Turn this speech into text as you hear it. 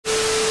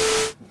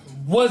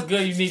What's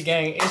good, Unique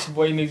Gang? It's your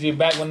boy Unique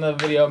back with another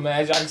video,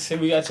 man. As y'all can see,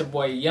 we got your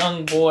boy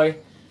Youngboy.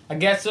 I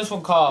guess this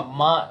one called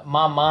My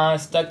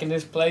Mind Stuck in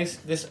This Place.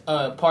 This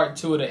part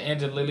 2 of the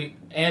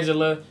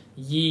Angela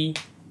Yee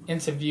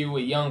interview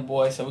with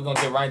Youngboy. So we're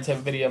gonna get right into the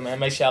video, man.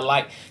 Make sure y'all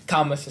like,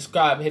 comment,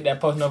 subscribe, hit that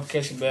post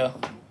notification bell.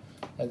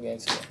 Let's get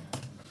into it.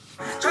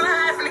 Tryna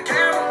hide from the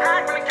camera,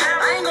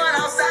 I ain't going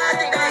outside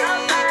today.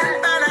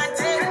 Couldn't find that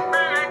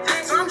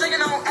ticket, so I'm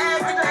drinking on egg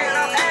today.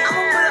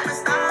 I'ma put up a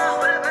style,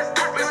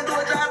 we gon' do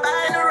a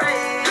drive-by in the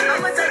rain.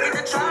 I'ma take it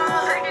to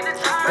trial,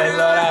 Thank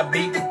Lord I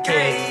beat the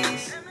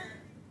case.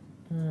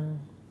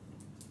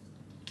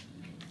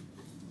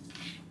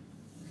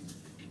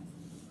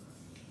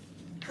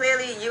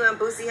 Clearly, you and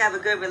Boosie have a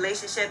good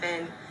relationship,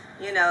 and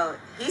you know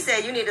he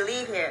said you need to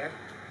leave here.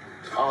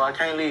 Oh, I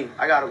can't leave.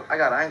 I got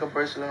an ankle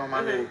bracelet on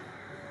my leg.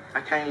 I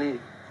can't leave.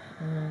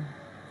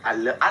 I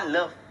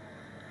love.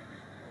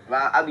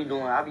 But I be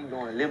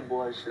doing lip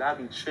boy shit. I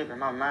be tripping.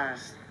 My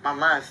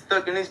mind's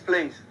stuck in this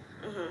place.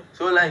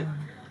 So like,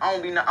 I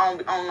don't know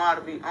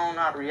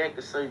how to react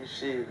to certain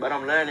shit. But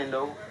I'm learning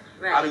though.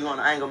 Right. I be going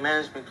to anger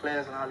management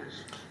class and all this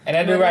shit. And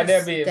that dude right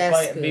there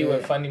be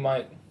with Funny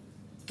Mike.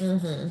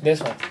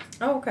 This one.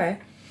 Oh, okay.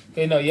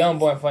 You know,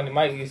 Youngboy and Funny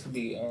Mike used to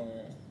be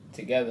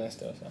together and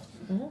stuff.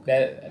 So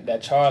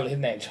that Charlie, his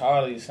name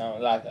Charlie,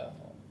 sounds like a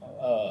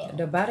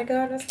the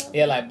bodyguard or something?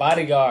 Yeah, like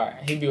bodyguard.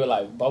 He be with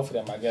like both of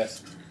them, I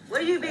guess. What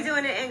do you be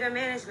doing in anger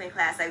management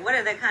class? Like, what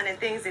are the kind of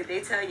things that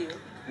they tell you?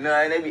 No,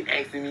 and they be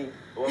asking me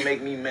what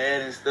make me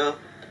mad and stuff.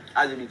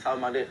 I just be talking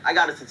about that. I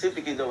got a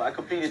certificate though. I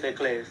completed that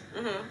class.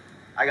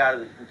 I got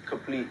to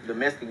complete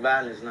domestic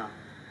violence now.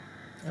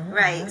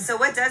 Right. So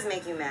what does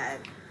make you mad?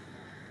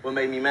 What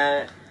made me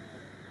mad?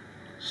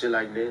 Shit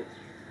like that.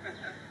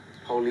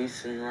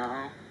 Police and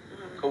around.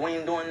 Cause we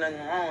ain't doing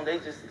nothing wrong. They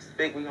just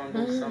expect we gonna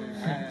do something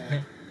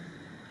wrong.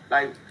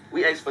 Like,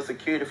 we asked for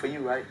security for you,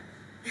 right?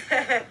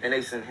 And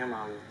they sent him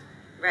out here.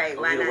 Right,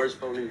 So why he the not?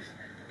 worst police.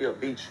 He'll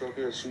beat you up,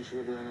 he'll shoot you,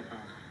 he'll do anything.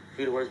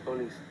 He the worst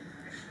police.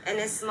 And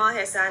it's small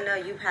here, so I know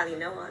you probably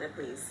know all the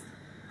police.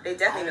 They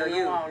definitely know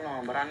you. I don't know how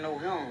long, but I know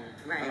him.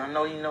 Right. And I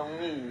know he know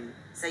me.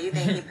 So you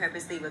think he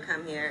purposely would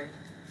come here?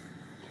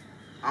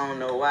 I don't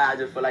know why, I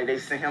just feel like they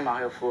sent him out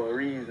here for a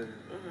reason.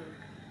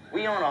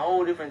 We on a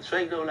whole different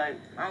track though, like,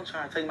 I'm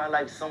trying to take my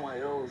life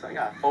somewhere else. I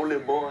got 4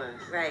 little boys.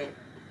 Right.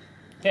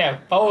 Yeah,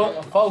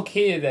 four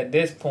kids at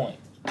this point.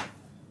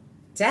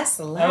 That's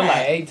a lot. I was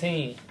like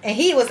 18. And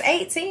he was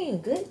 18.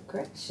 Good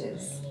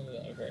gracious.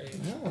 Be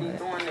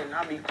doing it and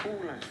I be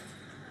cooling.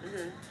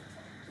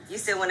 You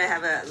still want to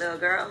have a little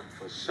girl?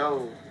 For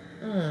sure.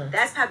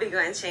 That's probably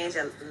going to change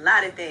a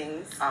lot of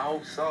things. I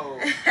hope so.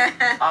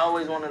 I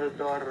always wanted a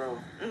daughter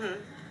though.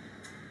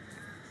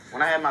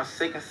 When I had my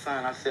second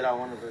son, I said I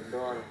wanted a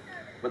daughter.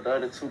 But the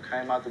other 2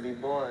 came out to be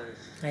boys.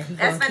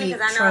 That's funny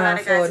because I know a lot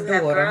of guys who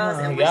have girls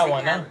and wish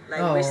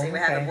they would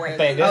have a boy.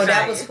 Oh,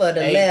 that was for the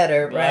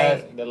letter,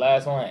 right? The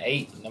last one,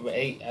 8. Number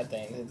 8, I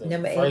think. Is the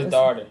Number 8 first was...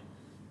 daughter.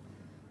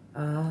 Oh.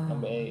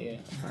 Number 8, yeah.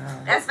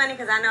 Wow. That's funny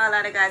because I know a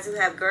lot of guys who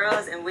have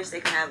girls and wish they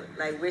could have,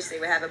 wish they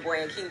would have a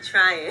boy and keep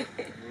trying.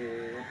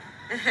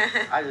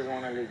 Yeah. I just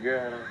wanted a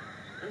girl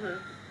though.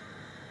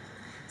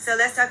 So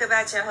let's talk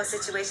about your whole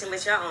situation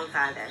with your own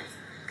father.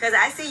 Because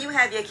I see you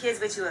have your kids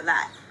with you a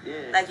lot.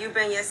 Yeah. Like you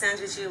bring your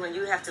sons with you when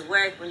you have to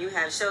work, when you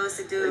have shows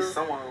to do. They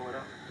somewhere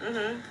with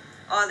them.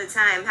 All the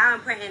time. How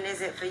important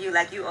is it for you?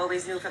 Like you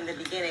always knew from the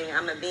beginning,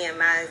 I'm going to be in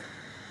my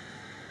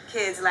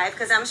kids' life.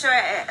 Because I'm sure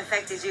it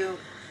affected you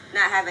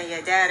not having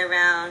your dad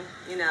around,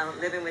 you know,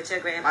 living with your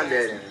grandparents. My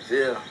dad in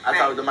jail. I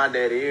talk to my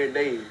daddy every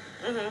day.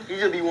 He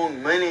just be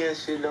wanting money and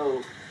shit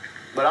though.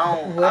 But I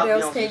don't. What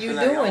else can you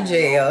do in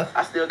jail?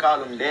 I still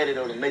call him daddy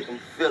though to make him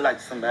feel like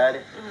somebody.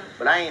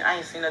 But I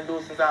ain't seen that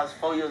dude since I was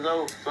 4 years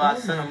old. So I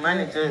sent him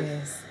money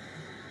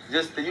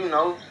just to, you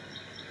know,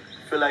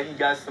 feel like he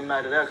got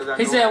somebody there. Cause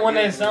He said one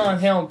of his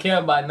sons, he don't care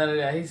about none of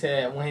that. He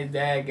said when his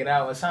dad get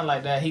out or something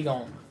like that, he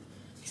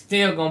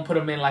still gonna put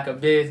him in like a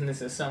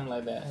business or something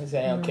like that. He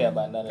said he don't care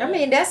about none of that. I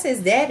mean, that's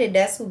his daddy.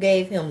 That's who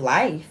gave him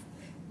life,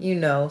 you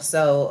know.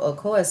 So, of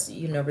course,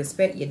 you know,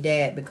 respect your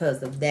dad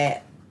because of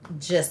that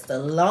just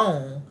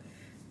alone.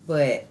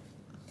 But,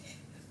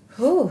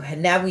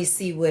 now we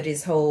see what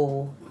his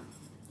whole,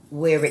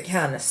 where it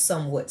kind of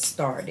somewhat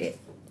started.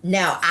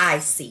 Now I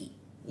see.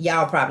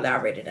 Y'all probably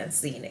already done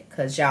seen it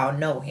because y'all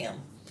know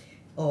him.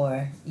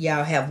 Or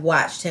y'all have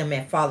watched him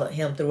and followed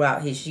him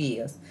throughout his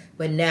years.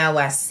 But now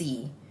I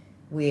see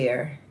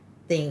where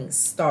things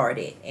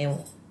started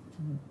and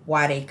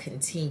why they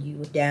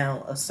continue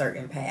down a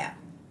certain path.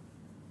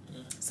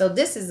 So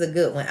this is a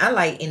good one. I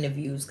like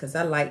interviews because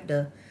I like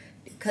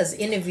because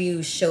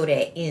interviews show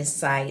that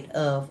insight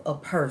of a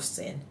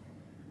person.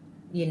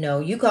 You know,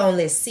 you can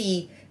only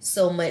see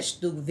so much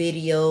through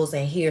videos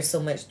and hear so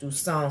much through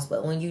songs,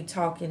 but when you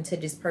talking to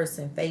this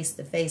person face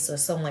to face or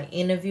someone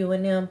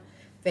interviewing them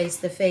face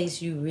to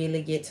face, you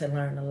really get to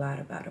learn a lot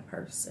about a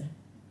person.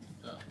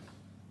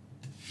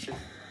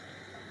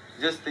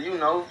 Just to, you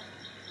know,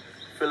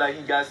 feel like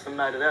he got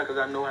somebody there because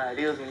I know how it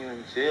is when you're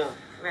in jail.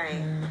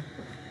 Right.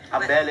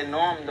 I barely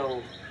know him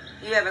though.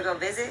 You ever go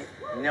visit?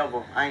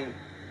 Never.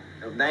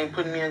 If they ain't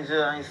putting me in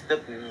jail, I ain't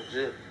stepping in no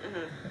jail.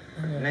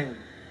 Nigga.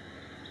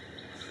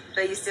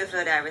 But you still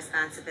feel that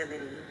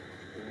responsibility.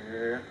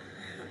 Yeah.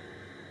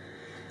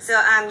 So,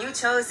 you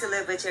chose to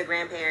live with your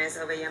grandparents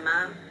over your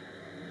mom?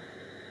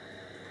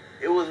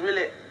 It was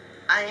really,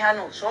 I ain't had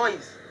no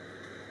choice.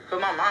 Cause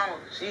my mama,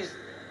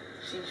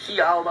 she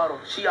all about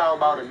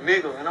a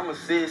nigga, and I'ma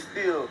say it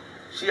still.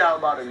 She all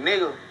about a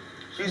nigga.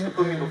 She used to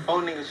put me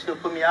before niggas. She'll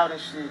put me out and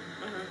shit.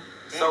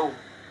 So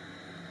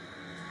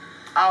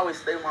I always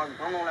stay with my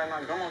grandma. Like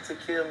my grandma took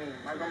care of me.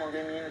 My grandma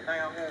gave me anything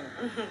I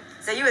want.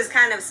 So you was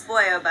kind of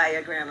spoiled by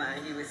your grandma,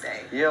 you would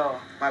say? Yeah,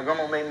 my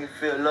grandma made me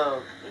feel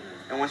love.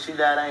 And when she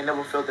died, I ain't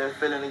never felt that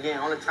feeling again.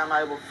 Only time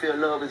I ever feel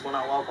love is when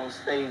I walk on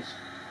stage.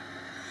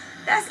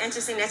 That's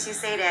interesting that you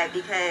say that,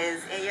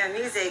 because in your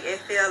music, it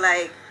feel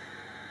like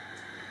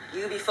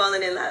you be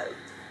falling in love.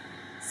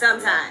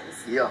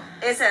 Sometimes. Yeah.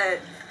 It's a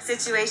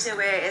situation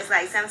where it's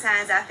like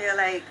sometimes I feel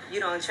like you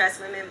don't trust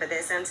women, but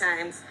then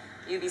sometimes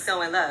you be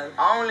so in love.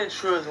 I only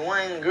trust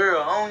one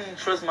girl. I don't even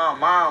trust my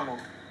mama.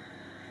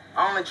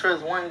 I only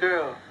trust one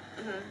girl.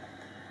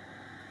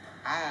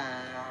 I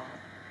don't know.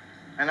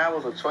 And that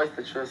was a choice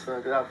to trust her,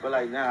 because I feel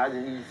like now I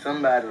just need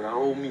somebody to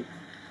hold me.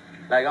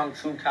 Like, I'm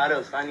too caught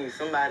up, so I need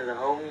somebody to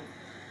hold me.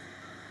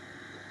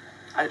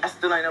 I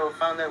still ain't never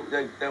found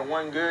that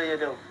one girl yet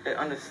that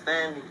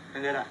understand me,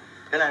 and that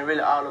ain't really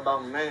all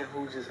about men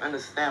who just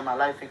understand my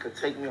life and could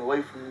take me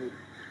away from me.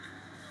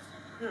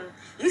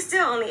 You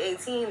still only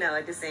 18 though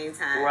at the same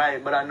time.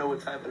 Right, but I know what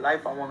type of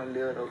life I want to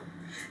live though.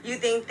 You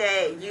think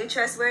that you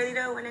trustworthy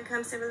though when it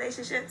comes to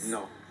relationships?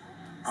 No.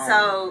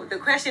 So the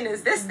question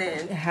is this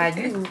then: how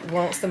you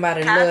want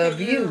somebody to how love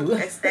can you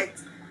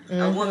expect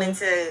a woman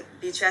to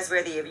be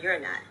trustworthy if you're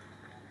not?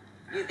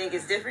 You think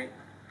it's different?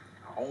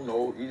 I don't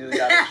know. You just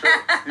gotta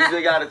trust. You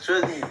just gotta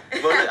trust me.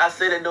 But look, I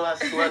say that though. I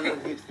swear, look,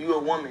 you a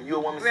woman. You a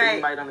woman, so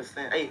you might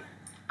understand. Hey,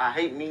 I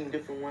hate meeting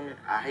different women.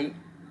 I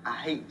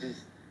hate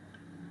just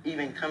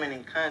even coming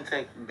in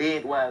contact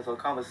bed-wise or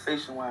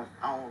conversation-wise.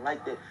 I don't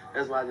like that.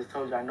 That's why I just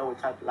told you I know what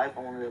type of life I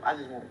want to live. I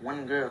just want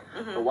one girl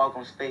to walk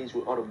on stage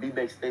with, or to be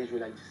backstage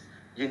with, like, just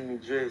getting me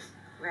dressed.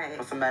 Right.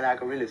 Or somebody I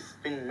can really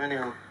spend money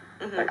on.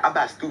 Like, I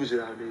buy stupid shit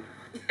out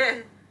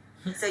there.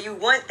 So you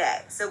want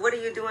that. So what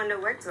are you doing to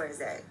work towards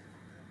that?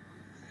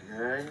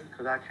 Nothing,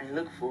 because I can't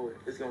look for it.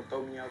 It's going to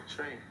throw me off the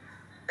train.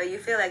 But you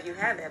feel like you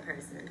have that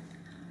person.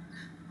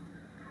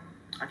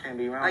 I can't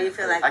be around. Or you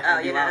feel like, oh,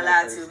 you're not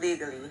allowed to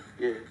legally.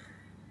 Yeah.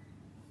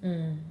 He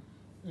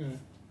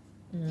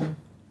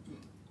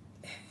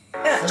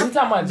talking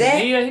about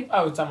Jania? He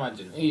probably talking about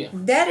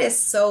Jania. That is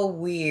so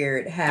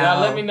weird how...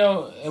 Y'all let me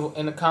know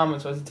in the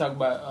comments what he talking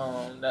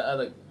about. That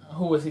other...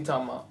 Who was he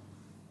talking about?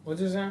 What's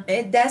his name?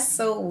 That's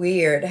so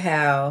weird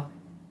how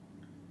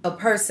a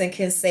person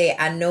can say,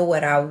 I know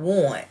what I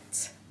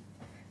want,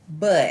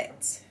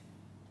 but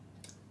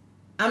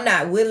I'm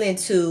not willing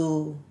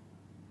to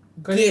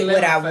get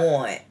what I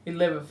want. He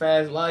live a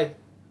fast life.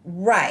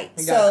 Right.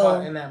 He got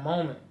caught in that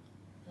moment.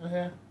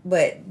 Okay.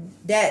 But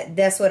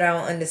that's what I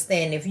don't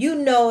understand. If you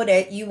know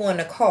that you want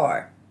a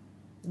car,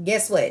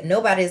 guess what?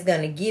 Nobody's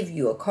going to give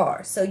you a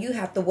car. So you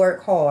have to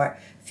work hard,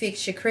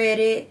 fix your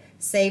credit,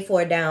 save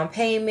for a down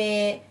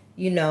payment,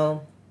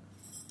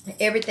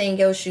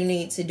 everything else you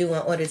need to do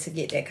in order to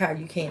get that car.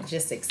 You can't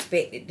just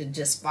expect it to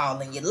just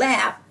fall in your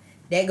lap.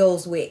 That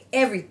goes with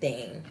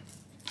everything.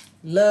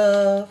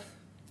 Love,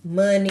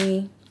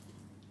 money.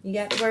 You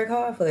got to work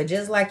hard for it.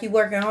 Just like you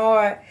working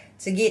hard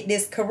to get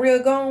this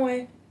career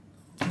going.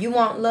 You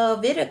want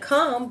love, it'll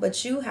come,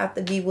 but you have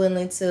to be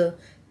willing to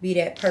be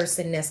that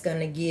person that's going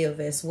to give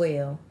as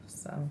well.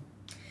 So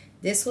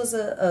this was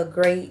a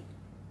great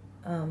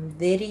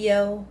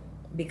video,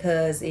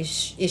 because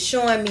it's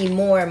showing me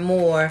more and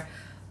more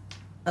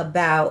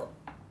about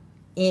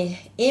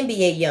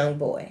NBA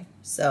Youngboy.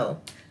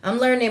 So I'm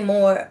learning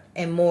more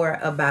and more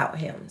about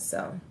him.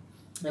 So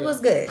it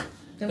was good.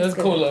 It was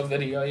a cool little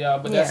video, y'all.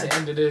 But that's the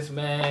end of this,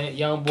 man.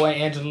 Youngboy,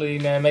 Angela,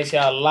 man. Make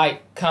sure y'all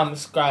like, comment,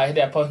 subscribe, hit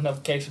that post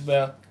notification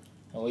bell.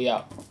 And we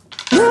out.